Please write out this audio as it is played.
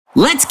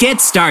Let's get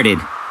started.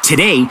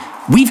 Today,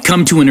 we've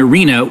come to an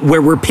arena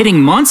where we're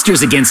pitting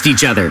monsters against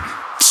each other.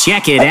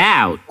 Check it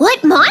out.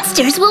 What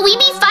monsters will we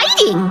be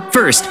fighting?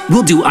 First,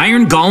 we'll do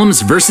iron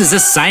golems versus a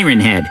siren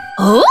head.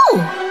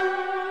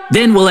 Oh!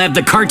 Then we'll have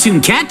the cartoon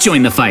cat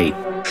join the fight.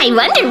 I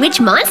wonder which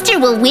monster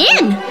will win.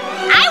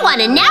 I want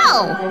to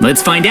know.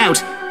 Let's find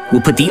out.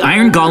 We'll put the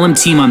iron golem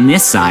team on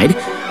this side.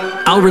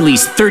 I'll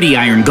release 30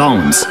 iron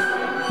golems.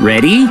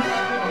 Ready?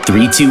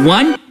 3, 2,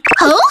 1.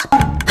 Oh?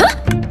 Huh?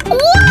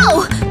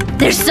 Whoa!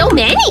 There's so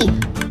many!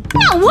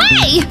 No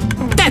way!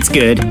 That's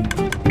good.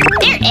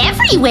 They're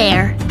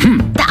everywhere.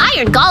 The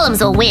iron golems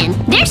will win.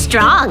 They're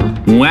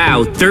strong.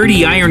 Wow,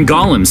 30 iron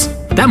golems.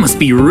 That must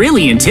be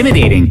really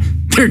intimidating.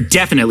 They're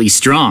definitely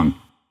strong.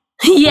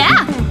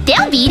 Yeah,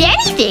 they'll beat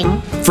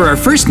anything. For our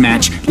first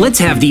match, let's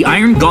have the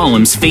iron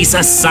golems face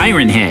a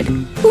siren head.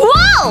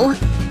 Whoa!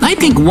 I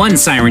think one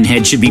siren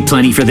head should be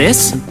plenty for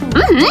this.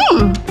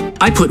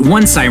 I put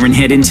one siren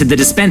head into the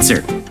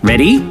dispenser.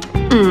 Ready?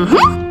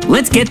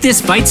 Let's get this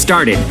fight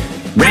started.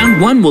 Round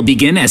 1 will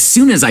begin as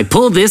soon as I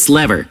pull this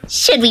lever.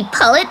 Should we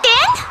pull it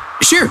then?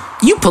 Sure,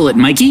 you pull it,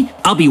 Mikey.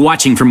 I'll be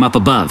watching from up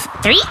above.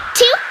 3,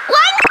 2,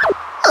 1.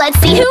 Let's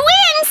see who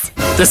wins.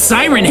 The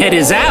siren head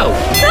is out.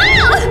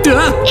 Ah!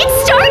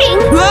 It's starting.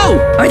 Whoa!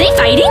 Are they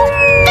fighting?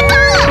 The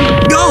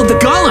golem! Go, the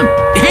golem!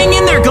 Hang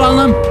in there,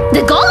 golem!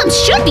 The golems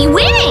should be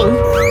winning.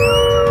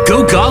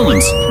 Go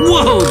golems!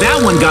 Whoa,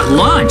 that one got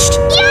launched.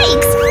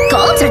 Yikes!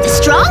 Golems are the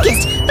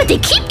strongest, but they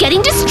keep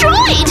getting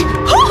destroyed.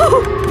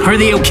 Are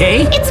they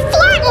okay? It's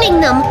flattening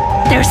them.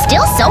 There's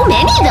still so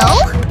many,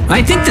 though.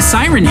 I think the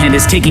siren head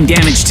is taking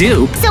damage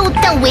too. So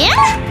they'll win?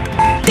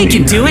 They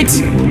can do it.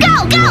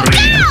 Go, go,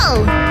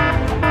 go!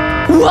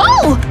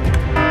 Whoa!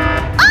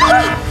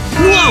 Oh!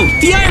 Whoa,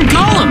 the iron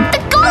golem! The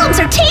golems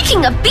are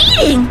taking a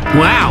beating.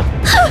 Wow.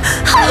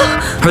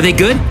 Are they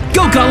good?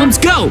 Go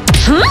golems, go!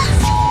 Huh?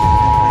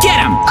 Get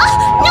him!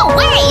 No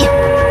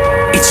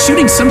way! It's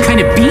shooting some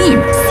kind of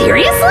beam.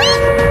 Seriously?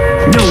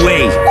 No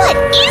way. What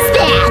is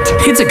that?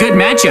 It's a good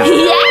matchup.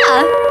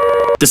 Yeah!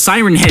 The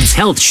siren head's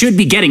health should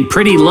be getting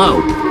pretty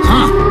low.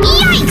 Huh?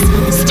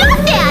 Yikes! Stop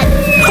that!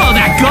 Oh,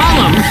 that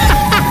golem!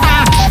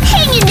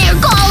 Hang in there,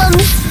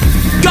 golems!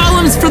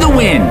 Golems for the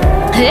win!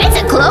 It's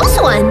a close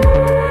one.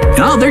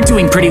 Oh, they're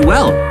doing pretty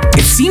well.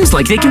 It seems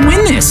like they can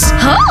win this.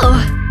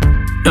 Oh!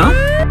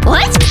 Oh?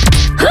 What?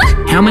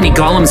 Huh? How many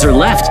golems are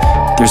left?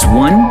 There's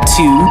 1,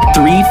 2,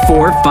 3,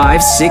 4,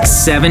 5, 6,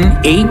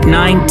 7, 8,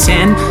 9,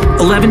 10,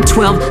 11,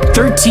 12,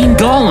 13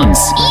 golems.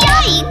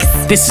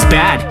 Yikes! This is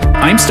bad.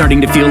 I'm starting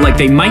to feel like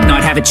they might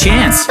not have a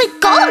chance. The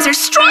golems are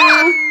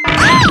strong!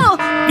 Oh!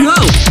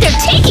 Whoa! They're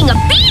taking a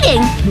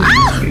beating!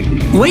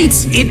 Oh! Wait,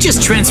 it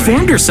just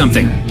transformed or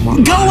something.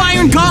 Go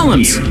iron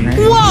golems!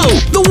 Whoa!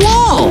 The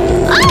wall!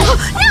 Oh!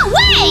 No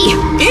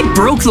way! It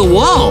broke the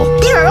wall.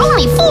 There are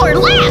only 4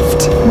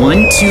 left.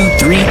 1, 2,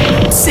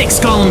 3, 6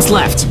 golems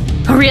left.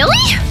 Really?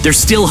 There's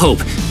still hope.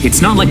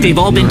 It's not like they've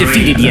all been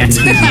defeated yet.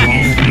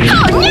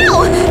 Oh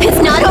no!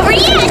 It's not over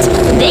yet!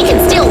 They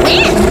can still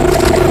win!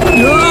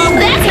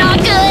 That's not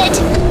good!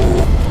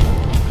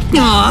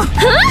 Aw.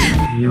 Huh?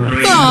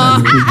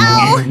 Aw.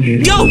 Uh-oh!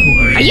 Go!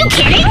 Are you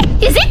kidding?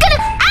 Is it gonna…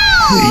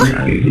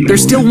 Ow!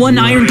 There's still 1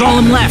 iron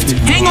golem left.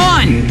 Hang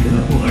on!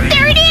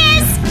 There it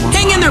is!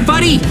 Hang in there,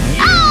 buddy!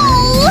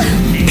 Oh!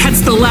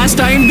 That's the last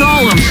iron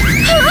golem.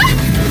 Huh?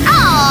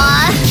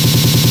 Aw!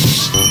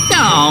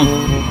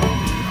 Oh.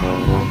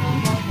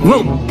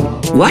 Whoa.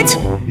 What?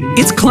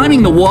 It's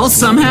climbing the wall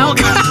somehow?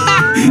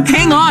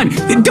 Hang on!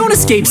 Don't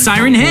escape,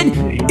 Siren Head!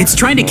 It's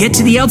trying to get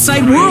to the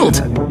outside world!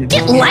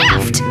 It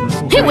left!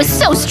 It was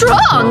so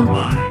strong!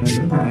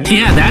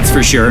 Yeah, that's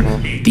for sure.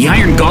 The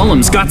iron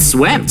golems got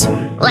swept.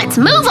 Let's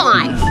move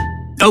on!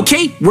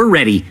 Okay, we're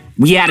ready.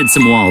 We added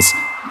some walls.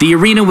 The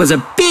arena was a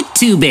bit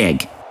too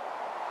big.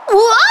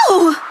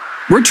 Whoa!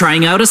 We're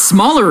trying out a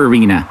smaller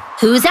arena.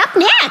 Who's up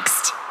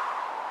next?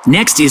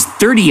 Next is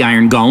 30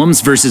 iron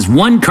golems versus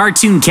 1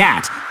 cartoon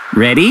cat.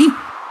 Ready?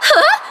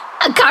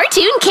 Huh? A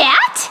cartoon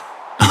cat?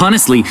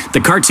 Honestly, the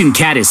cartoon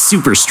cat is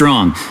super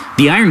strong.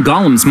 The iron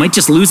golems might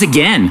just lose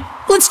again.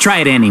 Let's try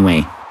it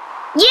anyway.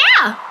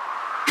 Yeah!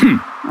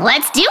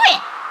 Let's do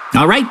it!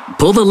 All right,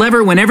 pull the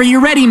lever whenever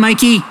you're ready,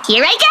 Mikey.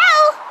 Here I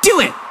go! Do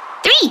it!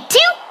 3, 2,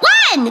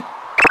 1!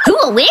 Who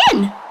will win?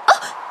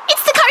 Oh,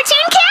 it's the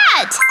cartoon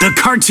cat! The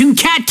cartoon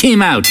cat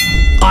came out!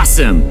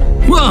 Awesome!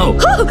 Whoa!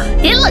 Ooh,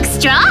 it looks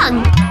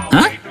strong!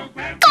 Huh?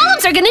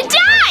 Golems are gonna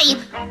die!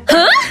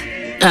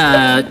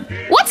 Huh?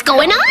 What's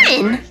going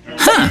on?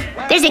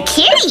 Huh? There's a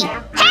kitty!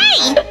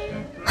 Hey!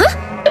 Huh?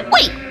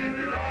 Wait,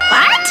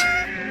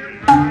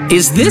 what?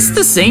 Is this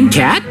the same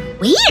cat?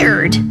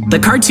 Weird! The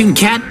cartoon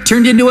cat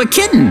turned into a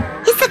kitten.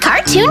 Is the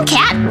cartoon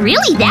cat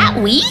really that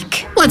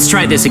weak? Let's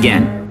try this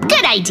again.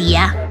 Good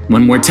idea.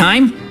 One more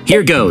time.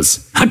 Here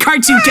goes. A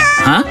cartoon cat.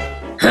 Huh?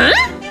 Huh?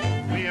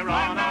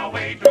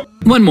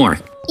 One more.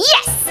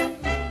 Yes!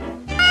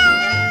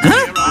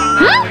 Huh?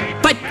 Huh?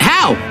 But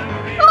how?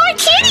 More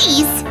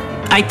kitties!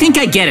 I think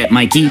I get it,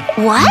 Mikey.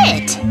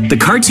 What? The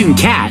cartoon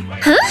cat,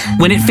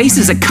 when it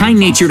faces a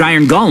kind-natured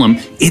iron golem,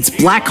 its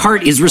black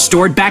heart is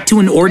restored back to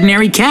an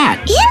ordinary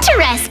cat.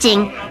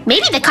 Interesting.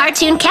 Maybe the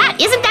cartoon cat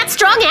isn't that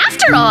strong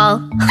after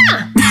all.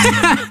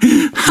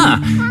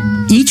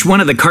 Each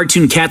one of the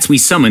cartoon cats we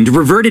summoned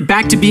reverted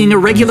back to being a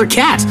regular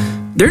cat.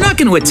 They're not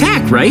going to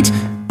attack, right?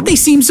 They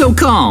seem so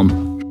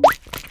calm.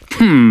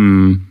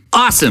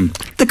 Awesome.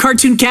 The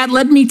cartoon cat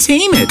let me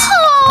tame it.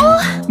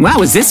 Oh.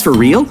 Wow, is this for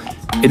real?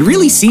 It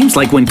really seems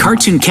like when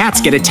cartoon cats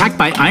get attacked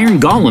by iron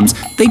golems,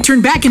 they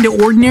turn back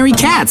into ordinary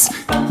cats.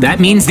 That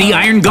means the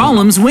iron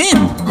golems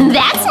win.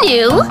 That's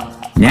new.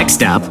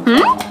 Next up,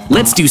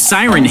 let's do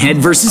Siren Head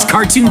versus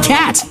Cartoon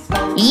Cat.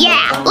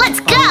 Yeah, let's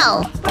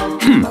go.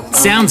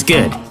 Sounds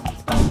good.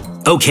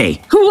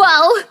 Okay,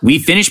 Whoa. we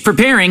finished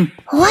preparing.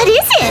 What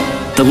is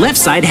it? The left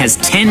side has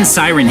 10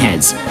 Siren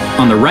Heads.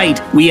 On the right,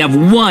 we have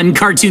 1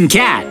 Cartoon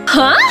Cat.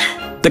 Huh?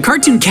 The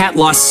cartoon cat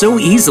lost so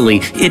easily,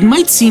 it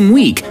might seem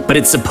weak, but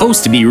it's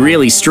supposed to be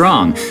really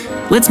strong.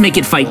 Let's make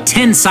it fight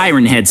 10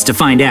 Siren Heads to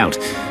find out.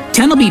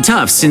 10 will be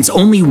tough since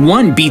only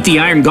 1 beat the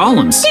iron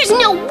golems. There's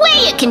no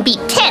way it can beat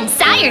 10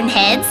 siren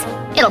heads.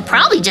 It'll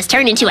probably just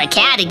turn into a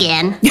cat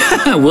again.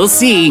 We'll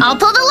see. I'll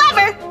pull the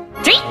lever.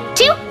 3,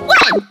 2,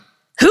 1.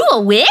 Who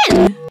will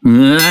win?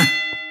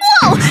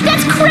 Whoa,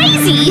 that's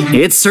crazy.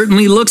 It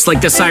certainly looks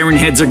like the Siren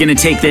Heads are gonna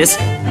take this.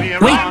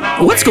 Wait,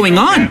 what's going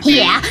on?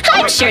 Yeah,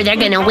 I'm sure they're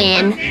gonna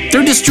win.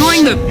 They're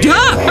destroying the...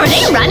 Are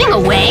they running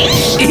away?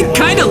 It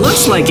kinda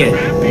looks like it.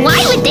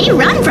 Why would they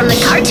run from the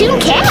cartoon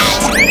cat?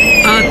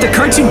 The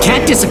cartoon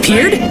cat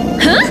disappeared?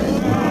 Huh?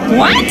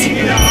 What?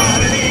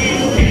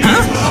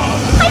 Huh?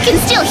 I can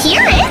still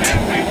hear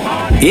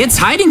it. It's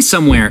hiding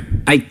somewhere.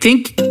 I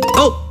think...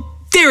 Oh,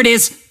 there it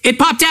is. It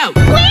popped out.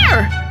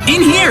 Where?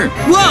 In here.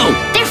 Whoa.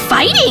 They're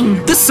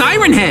fighting. The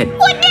Siren Head.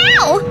 What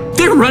now?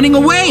 They're running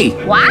away.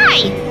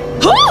 Why?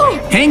 Who?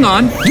 Hang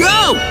on.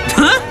 Go.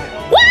 Huh?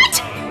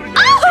 What?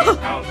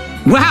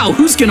 Oh! Wow,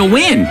 who's gonna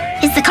win?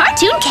 Is the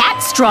cartoon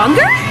cat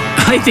stronger?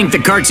 I think the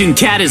cartoon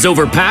cat is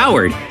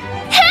overpowered.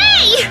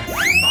 Hey!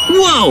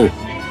 Whoa.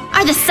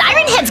 Are the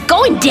siren heads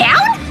going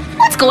down?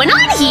 What's going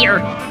on here?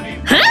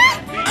 Huh?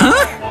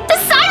 Huh? The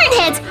siren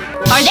heads,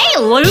 are they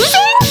losing?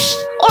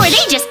 Or are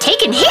they just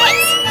taking hits?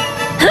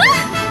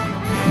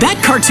 Huh?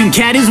 That cartoon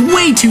cat is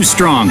way too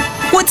strong.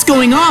 What's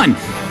going on?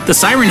 The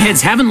Siren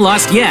Heads haven't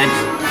lost yet.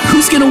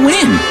 Who's gonna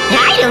win?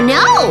 I don't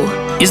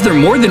know. Is there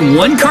more than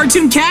 1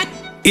 cartoon cat?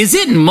 Is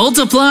it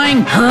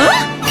multiplying? Huh?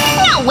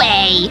 No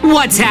way.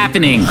 What's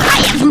happening?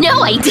 I have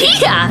no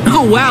idea.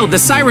 Oh wow, the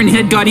Siren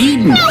Head got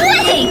eaten. No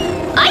way.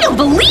 I don't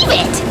believe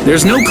it.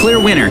 There's no clear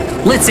winner.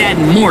 Let's add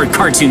more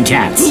cartoon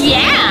cats.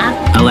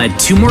 Yeah. I'll add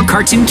 2 more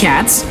cartoon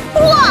cats.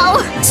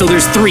 Whoa. So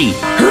there's 3.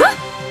 Huh?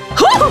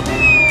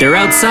 Oh. They're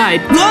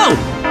outside. Whoa!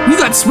 We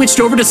got switched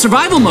over to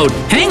survival mode.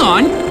 Hang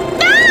on.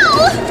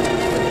 No.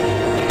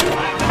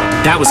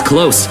 That was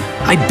close.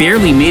 I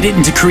barely made it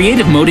into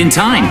creative mode in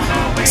time.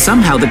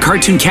 Somehow the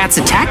cartoon cats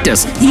attacked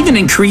us, even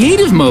in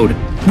creative mode.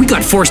 We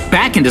got forced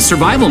back into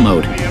survival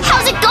mode.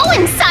 How's it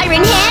going,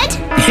 Siren Head?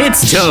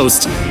 It's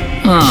toast.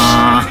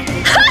 Aww.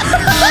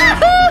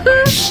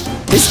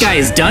 This guy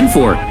is done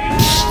for.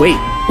 Wait,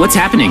 what's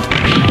happening?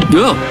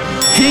 Oh,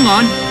 hang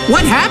on.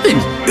 What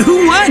happened?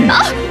 Who won?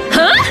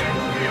 Huh?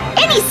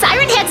 Any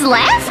Siren Heads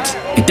left?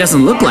 It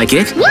doesn't look like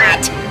it.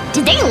 What?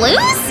 Did they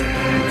lose?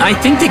 I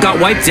think they got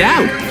wiped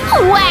out.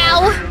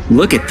 Wow.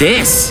 Look at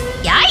this.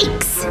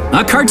 Yikes.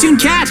 A cartoon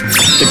cat.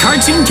 The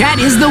cartoon cat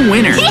is the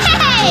winner.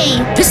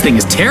 Yay! This thing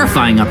is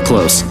terrifying up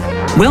close.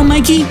 Well,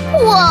 Mikey?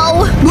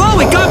 Whoa. Whoa,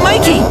 it got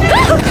Mikey!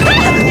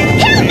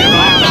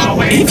 Help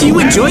me! If you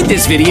enjoyed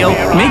this video,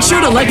 make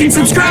sure to like and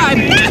subscribe.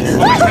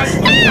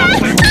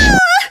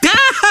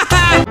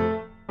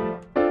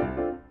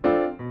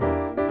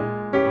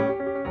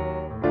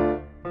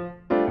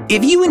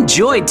 If you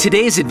enjoyed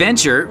today's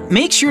adventure,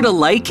 make sure to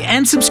like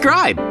and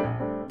subscribe.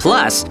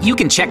 Plus, you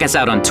can check us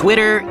out on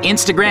Twitter,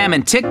 Instagram,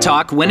 and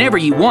TikTok whenever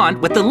you want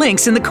with the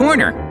links in the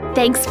corner.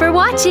 Thanks for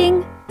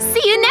watching.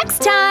 See you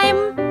next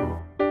time.